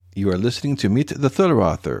You are listening to Meet the Thriller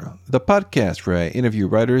Author, the podcast where I interview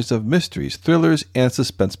writers of mysteries, thrillers, and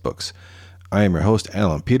suspense books. I am your host,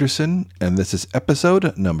 Alan Peterson, and this is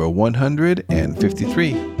episode number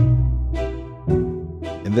 153. In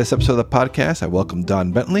this episode of the podcast, I welcome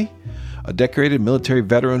Don Bentley, a decorated military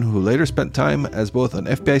veteran who later spent time as both an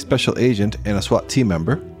FBI special agent and a SWAT team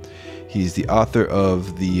member. He's the author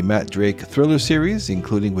of the Matt Drake thriller series,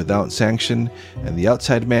 including Without Sanction and The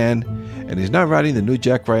Outside Man, and he's now writing the new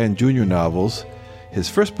Jack Ryan Jr. novels. His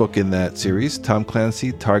first book in that series, Tom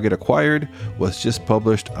Clancy, Target Acquired, was just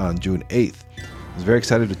published on June 8th. I was very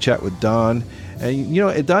excited to chat with Don. And, you know,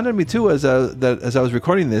 it dawned on me, too, as I was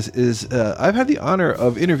recording this, I've had the honor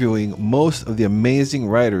of interviewing most of the amazing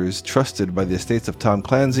writers trusted by the estates of Tom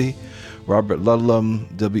Clancy, Robert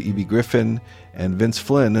Ludlum, W.E.B. Griffin, and Vince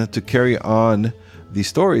Flynn to carry on the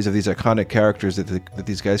stories of these iconic characters that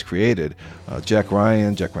these guys created. Jack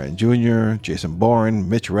Ryan Jr., Jason Bourne,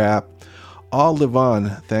 Mitch Rapp, all live on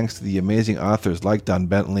thanks to the amazing authors like Don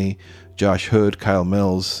Bentley, Josh Hood, Kyle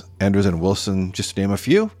Mills, Anders and Wilson, just to name a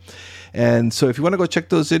few. And so if you want to go check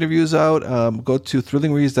those interviews out, go to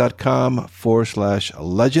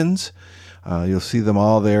thrillingreads.com/legends. You'll see them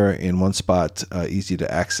all there in one spot, easy to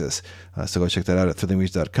access. So go check that out at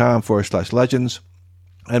thrillingreads.com/legends.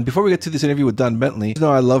 And before we get to this interview with Don Bentley, you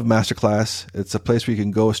know I love Masterclass. It's a place where you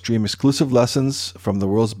can go stream exclusive lessons from the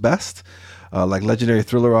world's best, like legendary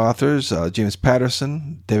thriller authors James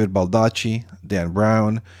Patterson, David Baldacci, Dan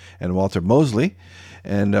Brown, and Walter Mosley.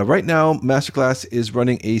 And right now, Masterclass is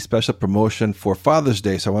running a special promotion for Father's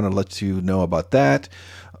Day, so I want to let you know about that.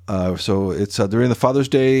 So it's during the Father's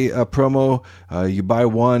Day promo. You buy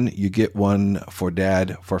one, you get one for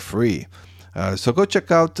Dad for free. So go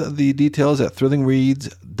check out the details at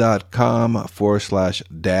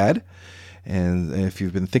thrillingreads.com/dad. And if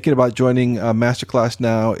you've been thinking about joining Masterclass,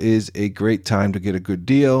 now is a great time to get a good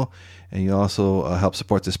deal. And you also help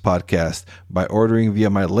support this podcast by ordering via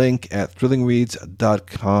my link at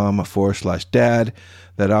thrillingreads.com/dad.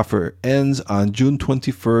 That offer ends on June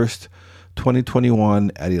 21st,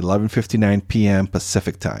 2021 at 11:59 p.m.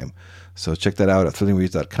 Pacific time. So check that out at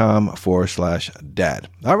thrillingreads.com/dad.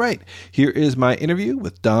 All right, here is my interview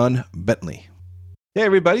with Don Bentley. Hey,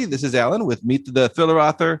 everybody, this is Alan with Meet the Thriller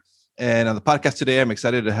Author. And on the podcast today, I'm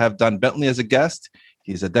excited to have Don Bentley as a guest.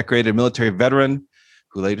 He's a decorated military veteran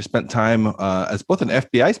who later spent time as both an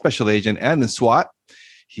FBI special agent and in SWAT.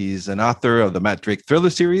 He's an author of the Matt Drake thriller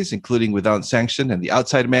series, including Without Sanction and The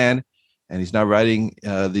Outside Man. And he's now writing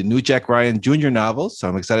the new Jack Ryan Jr. novels. So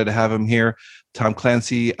I'm excited to have him here. Tom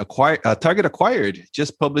Clancy, Target Acquired,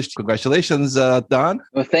 just published. Congratulations, Don.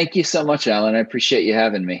 Well, thank you so much, Alan. I appreciate you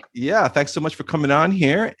having me. Yeah, thanks so much for coming on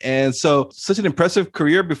here. And so, such an impressive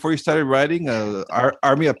career before you started writing.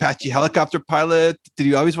 Army Apache helicopter pilot. Did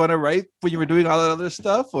you always want to write when you were doing all that other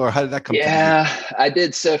stuff? Or how did that come to you? Yeah, I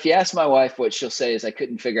did. So if you ask my wife, what she'll say is I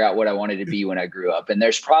couldn't figure out what I wanted to be when I grew up. And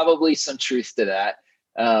there's probably some truth to that.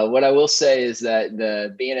 What I will say is that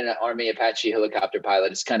being an Army Apache helicopter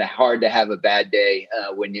pilot, it's kind of hard to have a bad day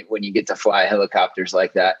when you get to fly helicopters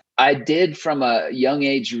like that. I did from a young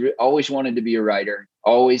age always wanted to be a writer.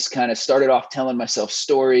 Always kind of started off telling myself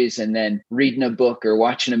stories and then reading a book or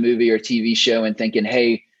watching a movie or TV show and thinking,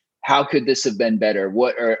 hey, how could this have been better?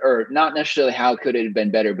 What or not necessarily how could it have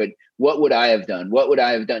been better, but what would I have done? What would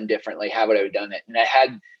I have done differently? How would I have done it? And I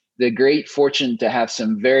had the great fortune to have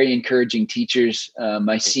some very encouraging teachers.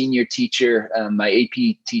 My senior teacher, my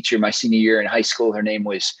AP teacher, my senior year in high school, her name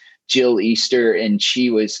was Jill Easter, and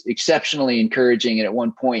she was exceptionally encouraging. And at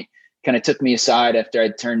one point kind of took me aside after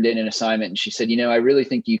I'd turned in an assignment. And she said, you know, I really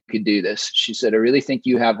think you could do this. She said, I really think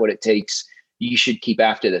you have what it takes. You should keep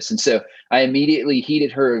after this. And so I immediately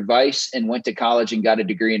heeded her advice and went to college and got a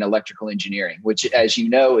degree in electrical engineering, which, as you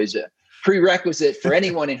know, is a prerequisite for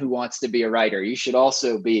anyone who wants to be a writer. You should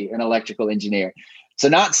also be an electrical engineer. So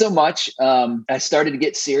not so much. I started to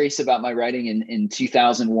get serious about my writing in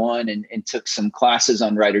 2001 and took some classes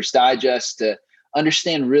on Writer's Digest to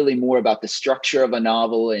understand really more about the structure of a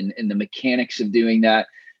novel and the mechanics of doing that.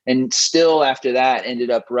 And still after that,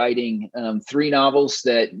 ended up writing 3 novels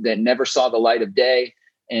that never saw the light of day,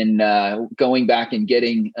 and going back and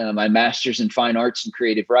getting my master's in fine arts and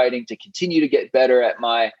creative writing to continue to get better at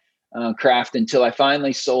my craft until I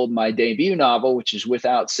finally sold my debut novel, which is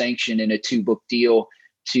Without Sanction, in a 2-book deal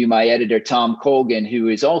to my editor, Tom Colgan, who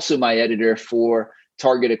is also my editor for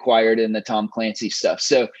Target Acquired and the Tom Clancy stuff.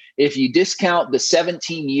 So if you discount the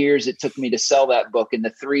 17 years it took me to sell that book and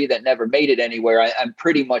the 3 that never made it anywhere, I'm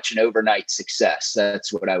pretty much an overnight success.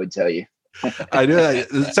 That's what I would tell you. I knew that.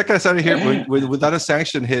 The second I started here, when Without a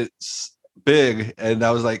Sanction hit big, and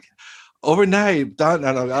I was like, overnight, done.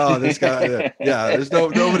 And I'm like, oh, this guy, yeah. There's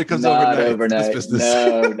nobody comes Not overnight to this overnight. business.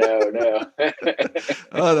 No.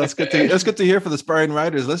 Oh, that's good to that's good to hear for the aspiring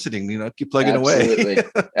writers listening. Keep plugging Absolutely.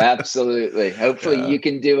 away. Absolutely. Hopefully Yeah. you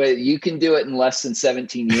can do it. You can do it in less than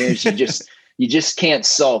 17 years. You just can't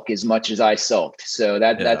sulk as much as I sulked. So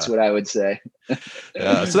that's Yeah. what I would say.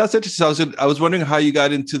 Yeah, so that's interesting. I was wondering how you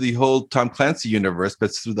got into the whole Tom Clancy universe,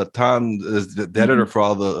 but through the Tom is the editor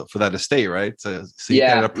for that estate, right? So he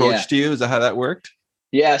kind of approached you. Is that how that worked?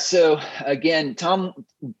 Yeah. So again, Tom,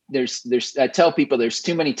 I tell people there's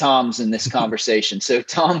too many Toms in this conversation. So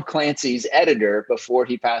Tom Clancy's editor before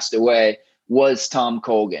he passed away was Tom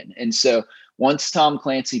Colgan. And so once Tom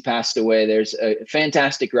Clancy passed away, there's a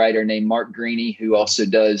fantastic writer named Mark Greaney who also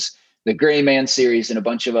does the Gray Man series and a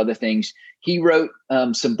bunch of other things. He wrote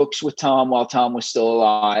some books with Tom while Tom was still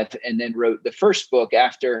alive, and then wrote the first book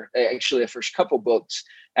the first couple books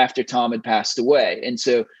after Tom had passed away. And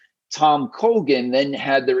so Tom Colgan then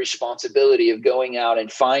had the responsibility of going out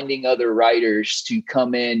and finding other writers to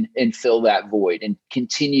come in and fill that void and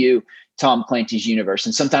continue Tom Clancy's universe.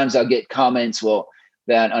 And sometimes I'll get comments,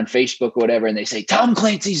 that on Facebook or whatever, and they say, Tom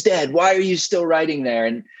Clancy's dead. Why are you still writing there?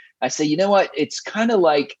 And I say, you know what? It's kind of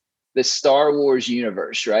like the Star Wars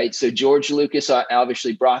universe, right? So George Lucas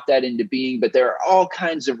obviously brought that into being, but there are all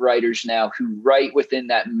kinds of writers now who write within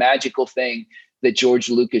that magical thing that George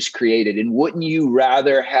Lucas created. And wouldn't you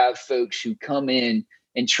rather have folks who come in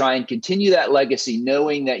and try and continue that legacy,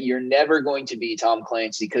 knowing that you're never going to be Tom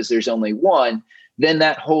Clancy because there's only one, then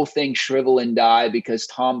that whole thing shrivel and die because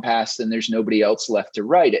Tom passed and there's nobody else left to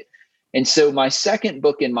write it. And so my second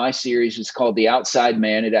book in my series is called The Outside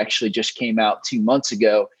Man. It actually just came out 2 months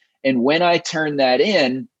ago. And when I turned that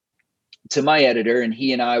in to my editor and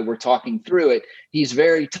he and I were talking through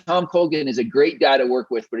it, Tom Colgan is a great guy to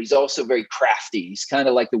work with, but he's also very crafty. He's kind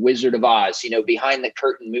of like the Wizard of Oz, behind the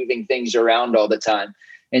curtain, moving things around all the time.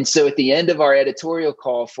 And so at the end of our editorial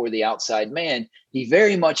call for The Outside Man, he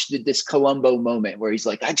very much did this Columbo moment where he's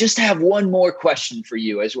like, I just have one more question for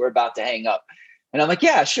you as we're about to hang up. And I'm like,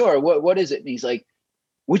 yeah, sure. What is it? And he's like,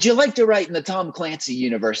 would you like to write in the Tom Clancy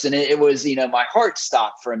universe? And it was, my heart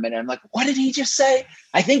stopped for a minute. I'm like, what did he just say?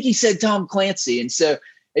 I think he said Tom Clancy. And so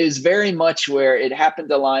it was very much where it happened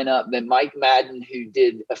to line up that Mike Madden, who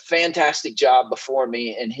did a fantastic job before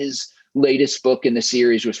me, and his latest book in the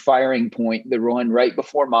series was Firing Point, the one right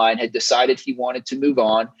before mine, had decided he wanted to move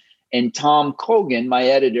on. And Tom Colgan, my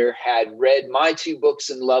editor, had read my 2 books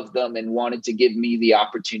and loved them and wanted to give me the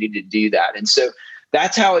opportunity to do that. And so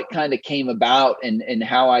that's how it kind of came about and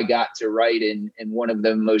how I got to write in one of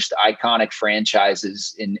the most iconic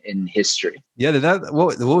franchises in history. Yeah.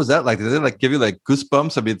 What was that like? Did it like give you like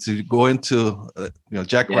goosebumps? I mean, to go into,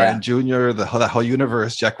 Jack Ryan Jr., that whole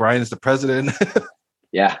universe, Jack Ryan is the president.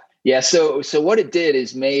 Yeah. So what it did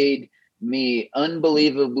is made me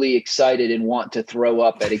unbelievably excited and want to throw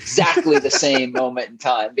up at exactly the same moment in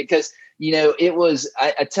time, because, it was,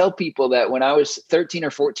 I tell people that when I was 13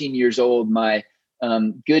 or 14 years old, my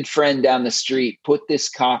good friend down the street put this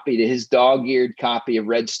copy, to his dog-eared copy of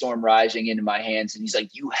Red Storm Rising, into my hands. And he's like,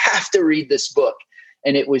 you have to read this book.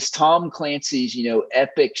 And it was Tom Clancy's,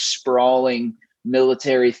 epic, sprawling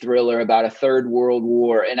military thriller about a third world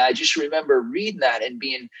war. And I just remember reading that and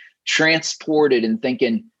being transported and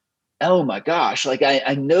thinking, oh my gosh, like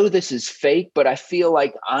I know this is fake, but I feel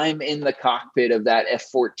like I'm in the cockpit of that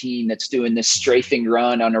F-14 that's doing this strafing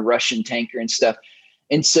run on a Russian tanker and stuff.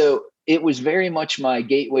 And so it was very much my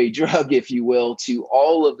gateway drug, if you will, to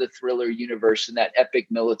all of the thriller universe and that epic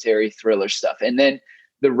military thriller stuff. And then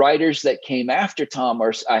the writers that came after Tom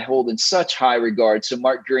I hold in such high regard. So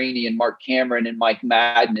Mark Greaney and Mark Cameron and Mike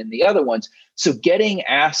Madden and the other ones. So getting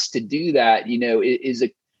asked to do that,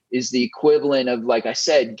 is the equivalent of, like I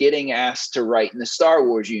said, getting asked to write in the Star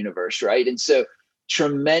Wars universe, right? And so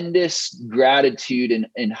tremendous gratitude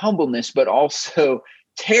and humbleness, but also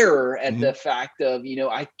terror at the fact of,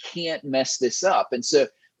 I can't mess this up. And so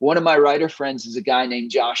one of my writer friends is a guy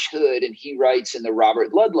named Josh Hood, and he writes in the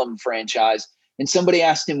Robert Ludlum franchise. And somebody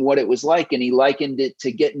asked him what it was like, and he likened it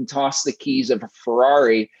to getting tossed the keys of a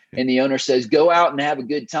Ferrari. And the owner says, go out and have a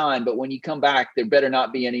good time, but when you come back, there better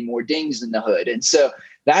not be any more dings in the hood. And so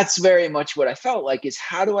that's very much what I felt like, is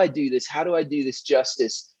how do I do this? How do I do this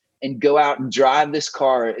justice and go out and drive this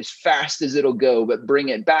car as fast as it'll go, but bring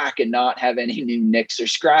it back and not have any new nicks or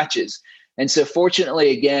scratches? And so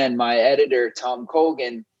fortunately, again, my editor, Tom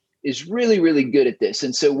Colgan, is really, really good at this.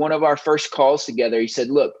 And so one of our first calls together, he said,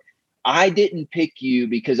 look, I didn't pick you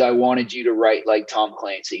because I wanted you to write like Tom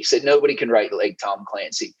Clancy. He said, nobody can write like Tom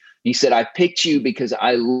Clancy. He said, I picked you because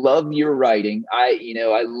I love your writing. I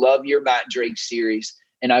love your Matt Drake series.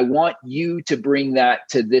 And I want you to bring that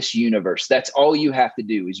to this universe. That's all you have to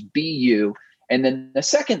do is be you. And then the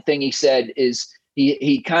second thing he said is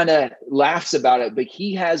he kind of laughs about it, but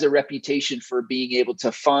he has a reputation for being able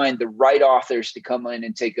to find the right authors to come in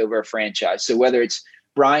and take over a franchise. So whether it's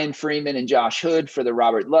Brian Freeman and Josh Hood for the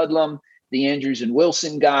Robert Ludlum, the Andrews and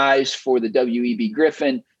Wilson guys for the W.E.B.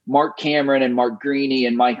 Griffin, Mark Cameron and Mark Greaney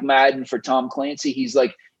and Mike Madden for Tom Clancy. He's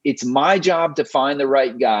like, it's my job to find the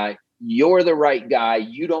right guy. You're the right guy.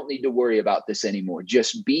 You don't need to worry about this anymore.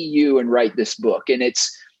 Just be you and write this book. And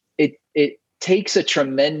it takes a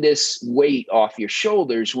tremendous weight off your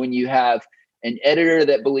shoulders when you have an editor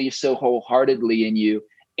that believes so wholeheartedly in you.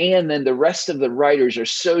 And then the rest of the writers are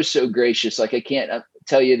so gracious. Like, I can't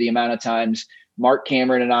tell you the amount of times Mark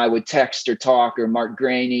Cameron and I would text or talk, or Mark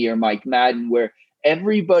Greaney or Mike Madden, where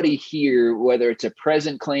everybody here, whether it's a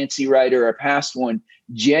present Clancy writer or a past one,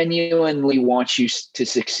 genuinely wants you to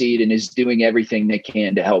succeed and is doing everything they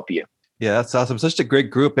can to help you. Yeah, that's awesome. Such a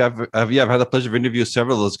great group. I've had the pleasure of interviewing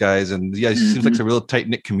several of those guys, and yeah, it seems like it's a real tight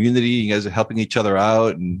knit community. You guys are helping each other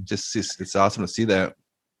out, and just it's awesome to see that.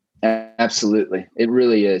 Absolutely, it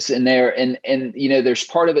really is. And there's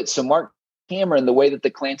part of it. So Mark Cameron, the way that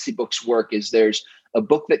the Clancy books work is there's a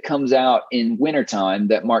book that comes out in wintertime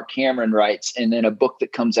that Mark Cameron writes, and then a book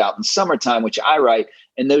that comes out in summertime, which I write,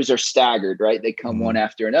 and those are staggered, right? They come one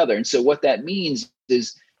after another. And so what that means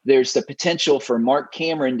is there's the potential for Mark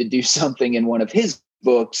Cameron to do something in one of his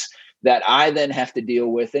books that I then have to deal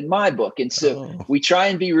with in my book. And so we try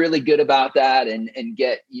and be really good about that and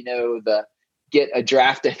get, get a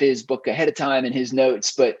draft of his book ahead of time in his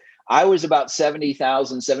notes. But I was about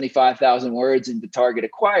 70,000, 75,000 words into Target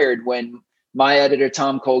Acquired when my editor,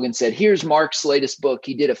 Tom Colgan, said, here's Mark's latest book.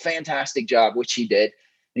 He did a fantastic job, which he did.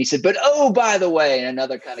 And he said, but, oh, by the way,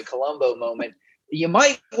 another kind of Columbo moment, you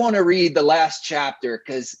might want to read the last chapter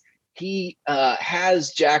because he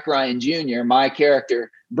has Jack Ryan Jr., my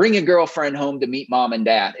character, bring a girlfriend home to meet mom and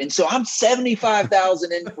dad. And so I'm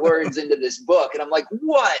 75,000 words into this book. And I'm like,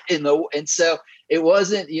 what in the, and so it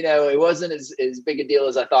wasn't as big a deal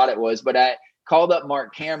as I thought it was, but I called up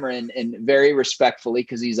Mark Cameron and very respectfully,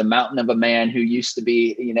 because he's a mountain of a man who used to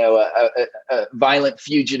be, a violent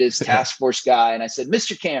fugitives task force guy. And I said,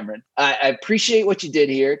 Mr. Cameron, I appreciate what you did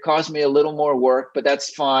here. It caused me a little more work, but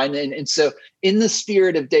that's fine. And so in the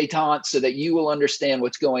spirit of detente, so that you will understand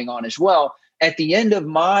what's going on as well, at the end of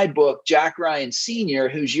my book, Jack Ryan Sr.,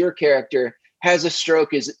 who's your character, has a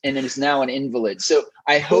stroke and is now an invalid. So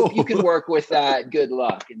I hope you can work with that. Good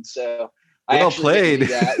luck. And so well played.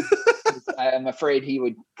 I'm afraid he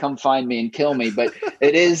would come find me and kill me, but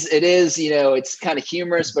it is, it's kind of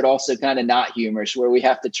humorous, but also kind of not humorous, where we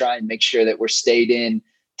have to try and make sure that we're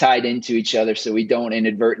tied into each other, so we don't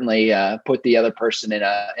inadvertently put the other person in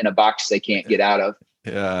a box they can't get out of.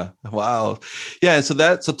 Yeah. Wow. Yeah. And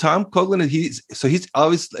so Tom Colgan, he's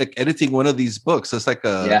always like editing one of these books. So it's like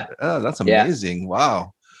that's amazing. Yeah.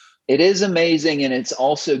 Wow. It is amazing. And it's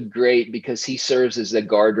also great because he serves as the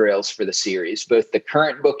guardrails for the series, both the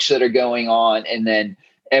current books that are going on and then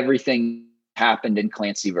everything happened in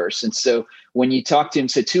Clancyverse. And so when you talk to him,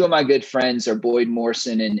 so two of my good friends are Boyd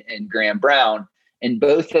Morrison and Graham Brown, and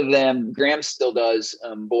both of them, Graham still does,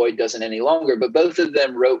 Boyd doesn't any longer, but both of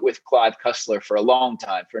them wrote with Clive Cussler for a long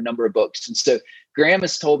time, for a number of books. And so Graham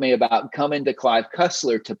has told me about coming to Clive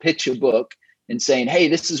Cussler to pitch a book and saying, hey,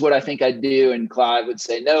 this is what I think I'd do. And Clive would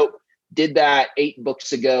say, nope, did that 8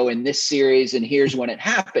 books ago in this series, and here's when it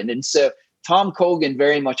happened. And so Tom Colgan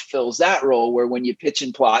very much fills that role, where when you pitch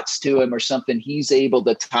in plots to him or something, he's able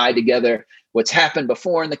to tie together what's happened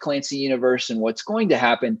before in the Clancy universe and what's going to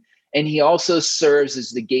happen. And he also serves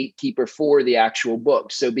as the gatekeeper for the actual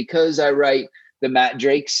book. So because I write the Matt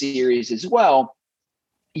Drake series as well,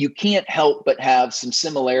 you can't help but have some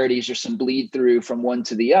similarities or some bleed through from one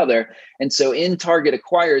to the other. And so in Target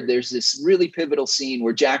Acquired, there's this really pivotal scene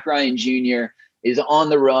where Jack Ryan Jr. is on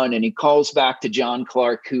the run and he calls back to John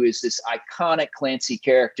Clark, who is this iconic Clancy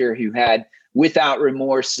character who had Without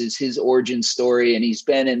Remorse is his origin story. And he's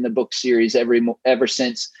been in the book series ever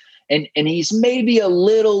since. And he's maybe a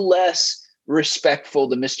little less respectful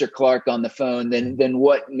to Mr. Clark on the phone than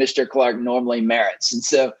what Mr. Clark normally merits. And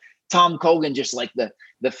so Tom Colgan, just like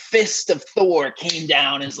the fist of Thor, came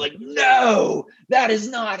down and is like, no, that is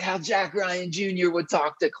not how Jack Ryan Jr. would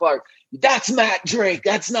talk to Clark. That's Matt Drake.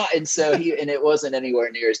 That's not. And so and it wasn't anywhere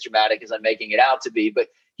near as dramatic as I'm making it out to be, but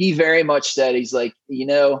he very much said, he's like,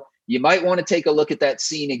 you might want to take a look at that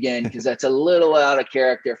scene again, because that's a little out of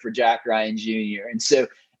character for Jack Ryan Jr. And so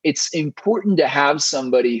it's important to have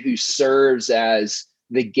somebody who serves as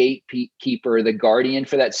the gatekeeper, the guardian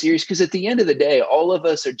for that series. Because at the end of the day, all of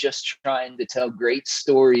us are just trying to tell great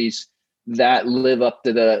stories that live up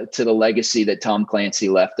to the legacy that Tom Clancy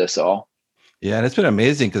left us all. Yeah, and it's been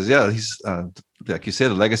amazing because he's like you said,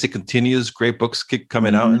 the legacy continues. Great books keep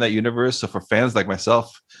coming out in that universe. So for fans like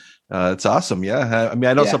myself, it's awesome. Yeah, I mean,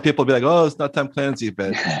 I know some people will be like, "Oh, it's not Tom Clancy,"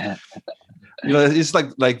 but it's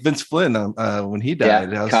like Vince Flynn when he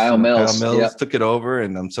died. Kyle Mills took it over,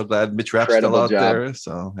 and I'm so glad Mitch Rapp's still out there.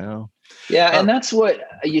 So and that's what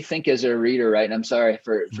you think as a reader, right? And I'm sorry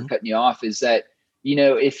for cutting you off. Is that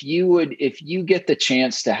if you get the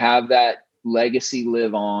chance to have that legacy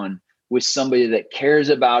live on with somebody that cares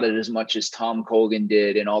about it as much as Tom Colgan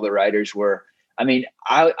did and all the writers were. I mean,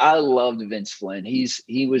 I loved Vince Flynn.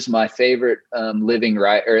 He was my favorite living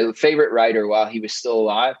writer, or favorite writer while he was still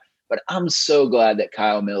alive. But I'm so glad that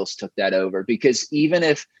Kyle Mills took that over, because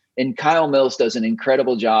and Kyle Mills does an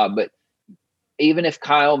incredible job, but even if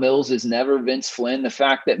Kyle Mills is never Vince Flynn, the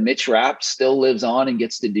fact that Mitch Rapp still lives on and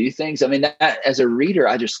gets to do things, I mean, that, as a reader,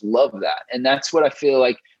 I just love that. And that's what I feel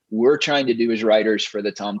like we're trying to do as writers for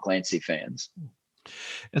the Tom Clancy fans.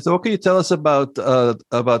 And so what can you tell us about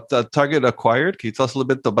Target Acquired? Can you tell us a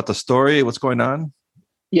little bit about the story, what's going on?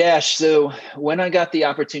 Yeah. So when I got the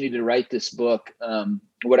opportunity to write this book,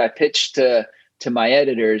 what I pitched to my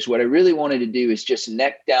editors, what I really wanted to do is just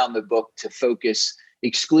neck down the book to focus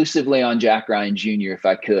exclusively on Jack Ryan Jr. if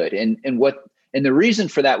I could. And the reason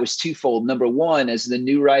for that was twofold. Number one, as the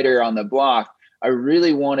new writer on the block, I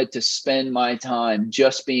really wanted to spend my time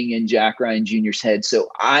just being in Jack Ryan Jr.'s head, so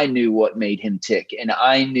I knew what made him tick, and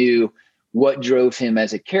I knew what drove him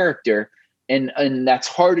as a character. And that's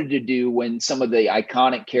harder to do when some of the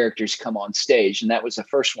iconic characters come on stage. And that was the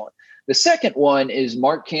first one. The second one is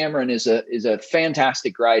Mark Cameron is a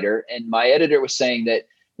fantastic writer. And my editor was saying that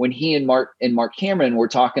when he and Mark Cameron were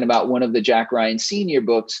talking about one of the Jack Ryan Sr.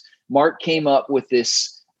 books, Mark came up with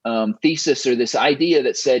this thesis, or this idea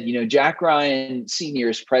that said, Jack Ryan Sr.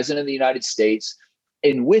 is president of the United States.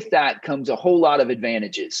 And with that comes a whole lot of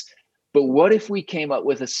advantages. But what if we came up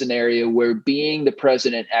with a scenario where being the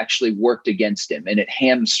president actually worked against him and it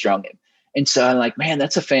hamstrung him? And so I'm like, man,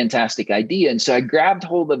 that's a fantastic idea. And so I grabbed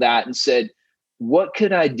hold of that and said, what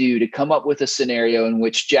could I do to come up with a scenario in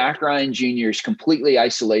which Jack Ryan Jr. is completely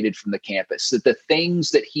isolated from the campus, that the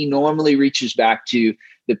things that he normally reaches back to,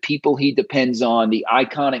 the people he depends on, the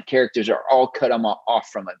iconic characters are all cut off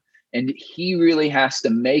from him. And he really has to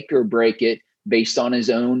make or break it based on his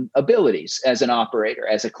own abilities as an operator,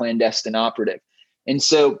 as a clandestine operative. And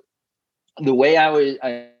so the way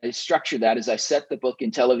I structured that is I set the book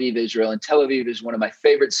in Tel Aviv, Israel. And Tel Aviv is one of my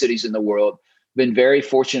favorite cities in the world. Been very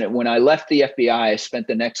fortunate. When I left the FBI, I spent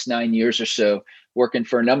the next 9 years or so working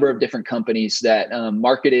for a number of different companies that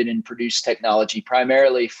marketed and produced technology,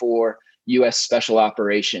 primarily for U.S. special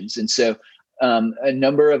operations. And so a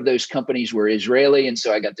number of those companies were Israeli. And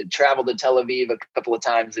so I got to travel to Tel Aviv a couple of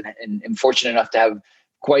times, and I'm fortunate enough to have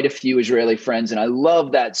quite a few Israeli friends. And I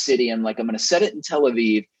love that city. I'm like, I'm going to set it in Tel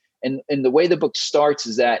Aviv. And the way the book starts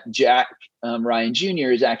is that Jack Ryan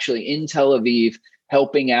Jr. is actually in Tel Aviv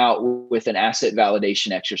helping out with an asset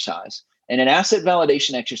validation exercise. And an asset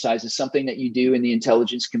validation exercise is something that you do in the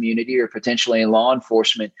intelligence community or potentially in law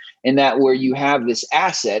enforcement, in that where you have this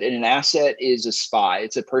asset, and an asset is a spy.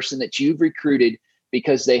 It's a person that you've recruited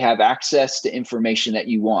because they have access to information that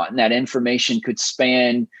you want. And that information could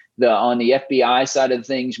span on the FBI side of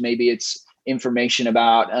things. Maybe it's information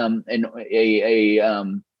about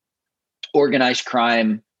organized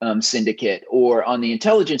crime syndicate, or on the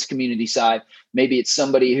intelligence community side, maybe it's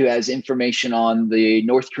somebody who has information on the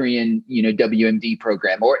North Korean, WMD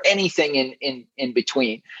program, or anything in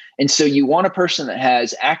between. And so you want a person that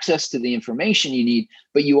has access to the information you need,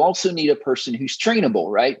 but you also need a person who's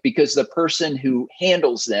trainable, right? Because the person who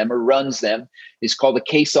handles them or runs them is called a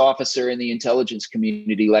case officer in the intelligence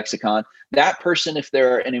community lexicon. That person, if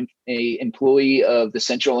they're an employee of the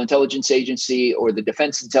Central Intelligence Agency or the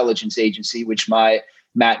Defense Intelligence Agency, which my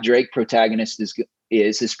Matt Drake protagonist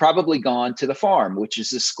is probably gone to the farm, which is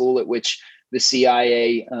the school at which the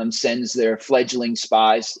CIA sends their fledgling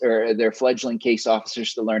spies or their fledgling case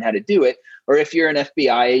officers to learn how to do it. Or if you're an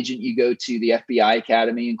FBI agent, you go to the FBI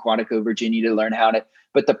Academy in Quantico, Virginia to learn how to,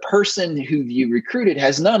 but the person who you recruited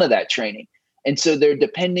has none of that training. And so they're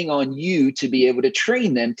depending on you to be able to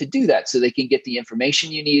train them to do that so they can get the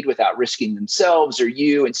information you need without risking themselves or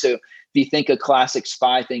you. And so if you think of classic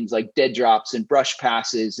spy things like dead drops and brush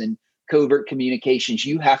passes and covert communications,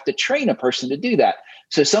 you have to train a person to do that.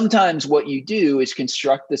 So sometimes what you do is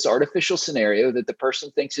construct this artificial scenario that the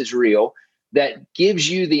person thinks is real, that gives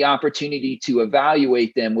you the opportunity to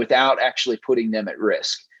evaluate them without actually putting them at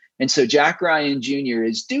risk. And so Jack Ryan Jr.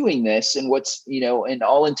 is doing this, and what's, in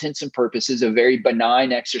all intents and purposes, a very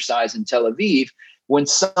benign exercise in Tel Aviv, when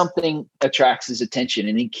something attracts his attention,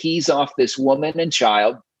 and he keys off this woman and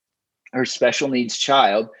child, her special needs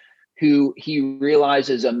child, who he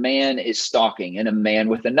realizes a man is stalking, and a man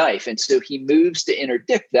with a knife. And so he moves to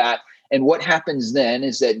interdict that. And what happens then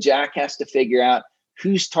is that Jack has to figure out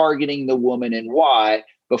who's targeting the woman and why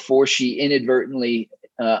before she inadvertently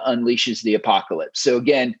unleashes the apocalypse. So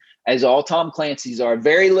again, as all Tom Clancy's are,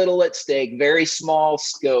 very little at stake, very small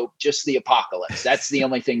scope, just the apocalypse. That's the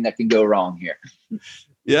only thing that can go wrong here.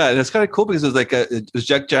 Yeah, and it's kind of cool because it's like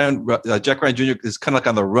Jack Ryan Jr. is kind of like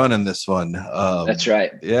on the run in this one. That's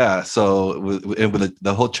right. Yeah, so with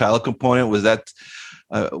the whole child component, was that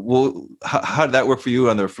how did that work for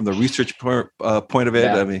you from the research point of it?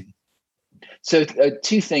 Yeah. I mean, so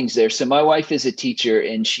two things there. So my wife is a teacher,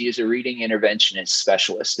 and she is a reading interventionist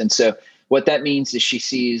specialist, and so what that means is she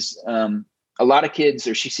sees a lot of kids,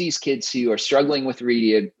 or she sees kids who are struggling with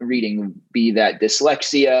reading, be that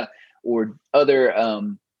dyslexia or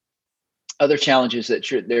other challenges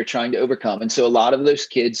that they're trying to overcome. And so a lot of those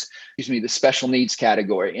kids, the special needs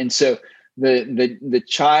category. And so the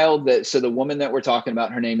child so the woman that we're talking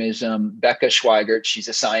about, her name is Becca Schweigert. She's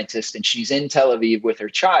a scientist, and she's in Tel Aviv with her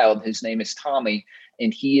child. His name is Tommy,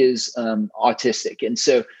 and he is autistic. And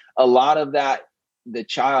so a lot of that, the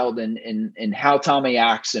child and how Tommy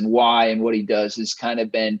acts and why and what he does has kind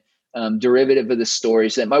of been derivative of the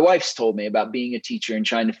stories that my wife's told me about being a teacher and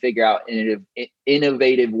trying to figure out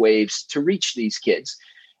innovative ways to reach these kids.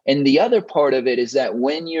 And the other part of it is that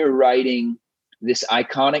when you're writing this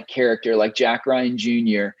iconic character like Jack Ryan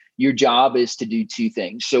Jr., your job is to do two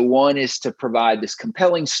things. So one is to provide this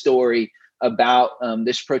compelling story about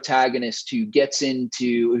this protagonist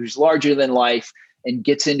who's larger than life and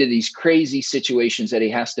gets into these crazy situations that he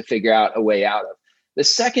has to figure out a way out of. The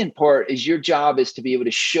second part is your job is to be able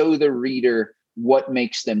to show the reader what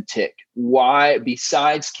makes them tick. Why,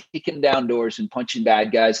 besides kicking down doors and punching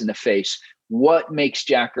bad guys in the face, what makes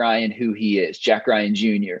Jack Ryan who he is, Jack Ryan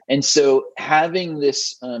Jr. And so having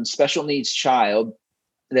this special needs child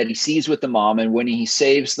that he sees with the mom, and when he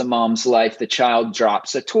saves the mom's life, the child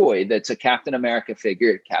drops a toy that's a Captain America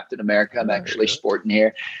figure. Captain America, I'm actually sporting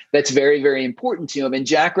here. That's very, very important to him. And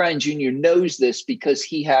Jack Ryan Jr. knows this because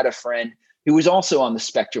he had a friend who was also on the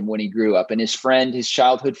spectrum when he grew up. And his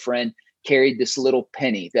childhood friend, carried this little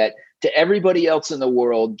penny that to everybody else in the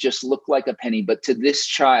world just looked like a penny, but to this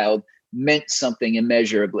child meant something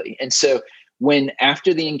immeasurably. And so when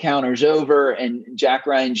after the encounter's over and Jack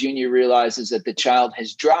Ryan Jr. realizes that the child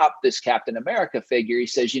has dropped this Captain America figure, he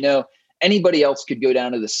says, anybody else could go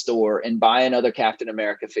down to the store and buy another Captain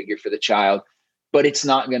America figure for the child, but it's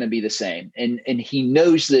not going to be the same. And he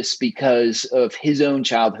knows this because of his own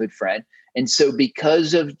childhood friend. And so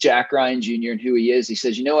because of Jack Ryan Jr. and who he is, he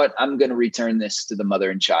says, you know what, I'm going to return this to the mother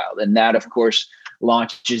and child. And that, of course,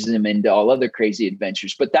 launches him into all other crazy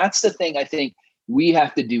adventures. But that's the thing I think we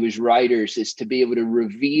have to do as writers, is to be able to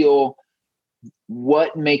reveal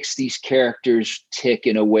what makes these characters tick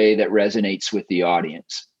in a way that resonates with the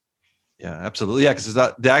audience. Yeah, absolutely. Yeah, because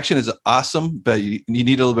the action is awesome, but you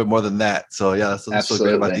need a little bit more than that. So yeah, that's so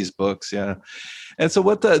great about these books. Yeah. And so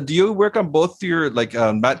what do you work on both your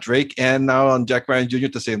Matt Drake and now on Jack Ryan Jr.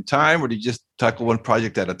 at the same time, or do you just tackle one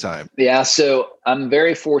project at a time? Yeah, so I'm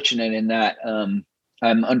very fortunate in that I'm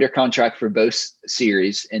under contract for both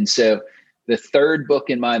series. And so the third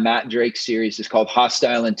book in my Matt Drake series is called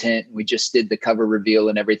Hostile Intent. We just did the cover reveal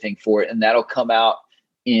and everything for it. And that'll come out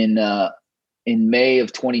in May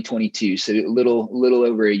of 2022. So a little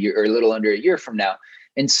over a year, or a little under a year from now.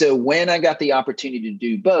 And so when I got the opportunity to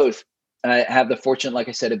do both, I have the fortune, like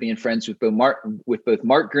I said, of being friends with both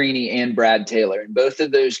Mark Greaney and Brad Taylor. And both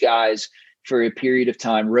of those guys, for a period of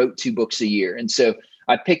time, wrote 2 books a year. And so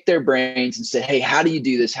I picked their brains and said, hey, how do you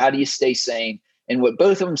do this? How do you stay sane? And what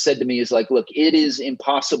both of them said to me is look, it is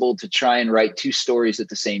impossible to try and write 2 stories at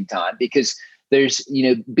the same time, because there's,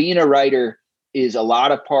 being a writer is a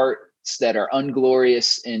lot of parts that are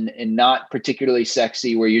unglorious and not particularly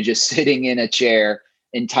sexy, where you're just sitting in a chair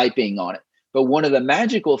and typing on it. But one of the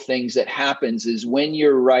magical things that happens is when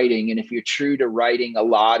you're writing, and if you're true to writing a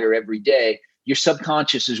lot or every day, your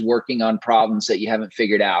subconscious is working on problems that you haven't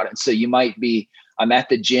figured out. And so you might be, I'm at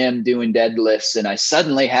the gym doing deadlifts and I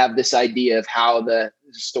suddenly have this idea of how the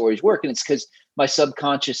stories work. And it's because my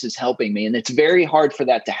subconscious is helping me. And it's very hard for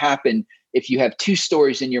that to happen if you have 2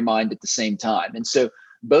 stories in your mind at the same time. And so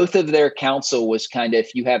both of their counsel was kind of,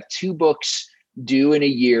 if you have 2 books due in a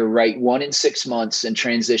year, write one in 6 months and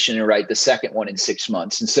transition and write the second one in 6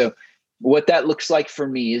 months. And so what that looks like for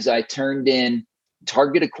me is I turned in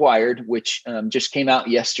Target Acquired, which just came out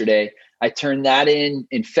yesterday. I turned that in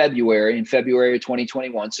February of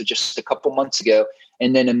 2021. So just a couple months ago.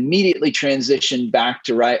 and then immediately transitioned back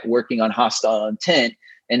to working on Hostile Intent.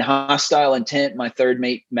 And Hostile Intent, my third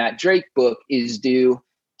Matt Drake book, is due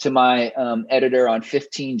to my editor on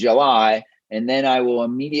 15 July. And then I will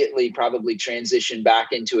immediately probably transition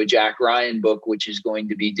back into a Jack Ryan book, which is going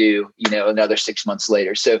to be due, another 6 months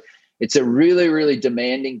later. So it's a really, really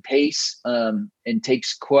demanding pace and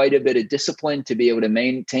takes quite a bit of discipline to be able to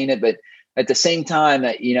maintain it. But at the same time,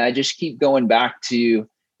 I just keep going back to,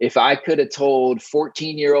 if I could have told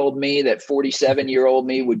 14-year-old me that 47-year-old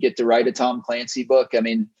me would get to write a Tom Clancy book, I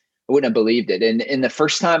wouldn't have believed it. And the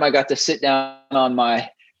first time I got to sit down on my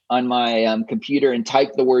computer and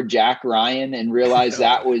type the word Jack Ryan and realize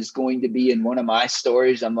that was going to be in one of my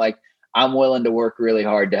stories, I'm like, I'm willing to work really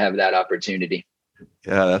hard to have that opportunity.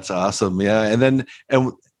 Yeah, that's awesome. Yeah. And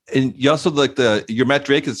you also your Matt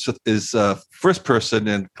Drake is first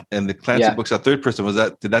person and the Clancy books are third person.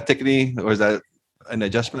 Did that take any, or is that an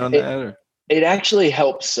adjustment on that? Or? It actually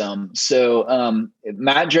helps some. So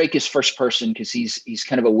Matt Drake is first person because he's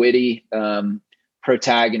kind of a witty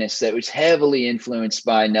protagonist that was heavily influenced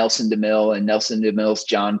by Nelson DeMille and Nelson DeMille's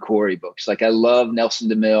John Corey books. Like, I love Nelson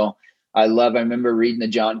DeMille. I remember reading the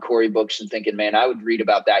John Corey books and thinking, man, I would read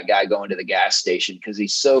about that guy going to the gas station because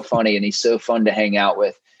he's so funny and he's so fun to hang out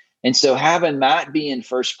with. And so having Matt be in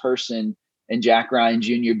first person and Jack Ryan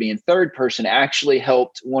Jr. being third person actually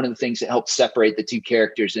helped. One of the things that helped separate the two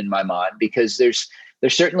characters in my mind, because there's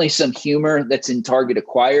certainly some humor that's in Target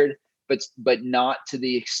acquired, but not to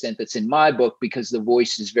the extent that's in my book, because the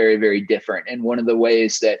voice is very, very different. And one of the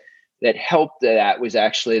ways that helped that was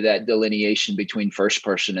actually that delineation between first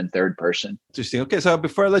person and third person. Interesting. Okay, so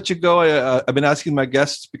before I let you go, I've been asking my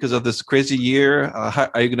guests, because of this crazy year,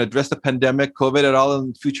 are you going to address the pandemic, COVID at all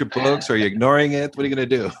in future books? Or are you ignoring it? What are you going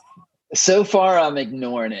to do? So far, I'm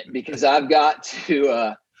ignoring it because I've got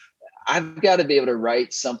to be able to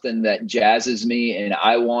write something that jazzes me and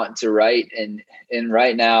I want to write. And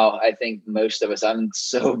right now, I think most of us, I'm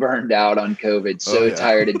so burned out on COVID,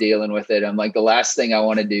 tired of dealing with it. I'm like, the last thing I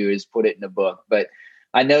want to do is put it in a book. But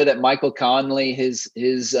I know that Michael Conley, his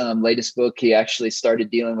latest book, he actually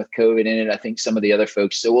started dealing with COVID in it. I think some of the other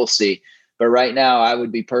folks. So we'll see. But right now, I would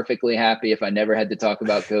be perfectly happy if I never had to talk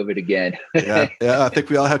about COVID again. yeah, I think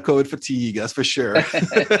we all have COVID fatigue, that's for sure.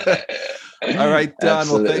 All right, Don.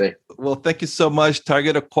 Well, thank you so much.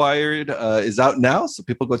 Target Acquired is out now, so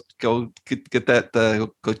people go get that,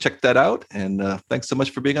 go check that out. And thanks so much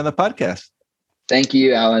for being on the podcast. Thank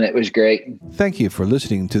you, Alan. It was great. Thank you for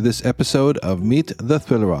listening to this episode of Meet the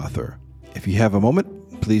Thriller Author. If you have a moment,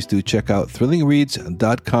 please do check out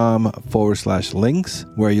thrillingreads.com/links,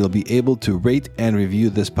 where you'll be able to rate and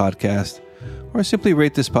review this podcast, or simply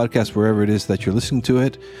rate this podcast wherever it is that you're listening to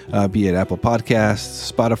it, be it Apple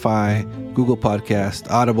Podcasts, Spotify, Google Podcasts,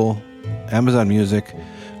 Audible, Amazon Music,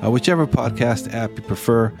 whichever podcast app you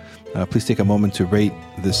prefer. Please take a moment to rate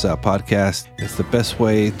this podcast. It's the best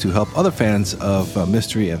way to help other fans of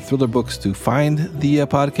mystery and thriller books to find the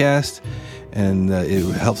podcast. And it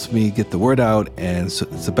helps me get the word out, and so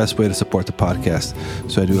it's the best way to support the podcast.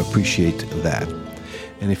 So I do appreciate that.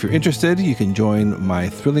 And if you're interested, you can join my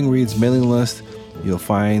Thrilling Reads mailing list. You'll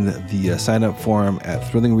find the sign-up form at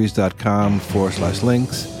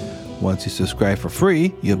thrillingreads.com/links. Once you subscribe for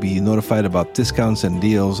free, you'll be notified about discounts and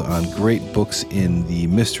deals on great books in the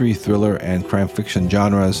mystery, thriller, and crime fiction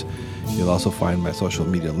genres. You'll also find my social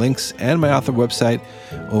media links and my author website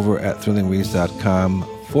over at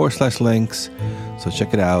thrillingreads.com/links. So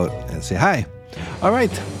check it out and say hi. All right,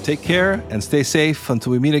 take care and stay safe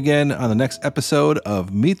until we meet again on the next episode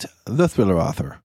of Meet the Thriller Author.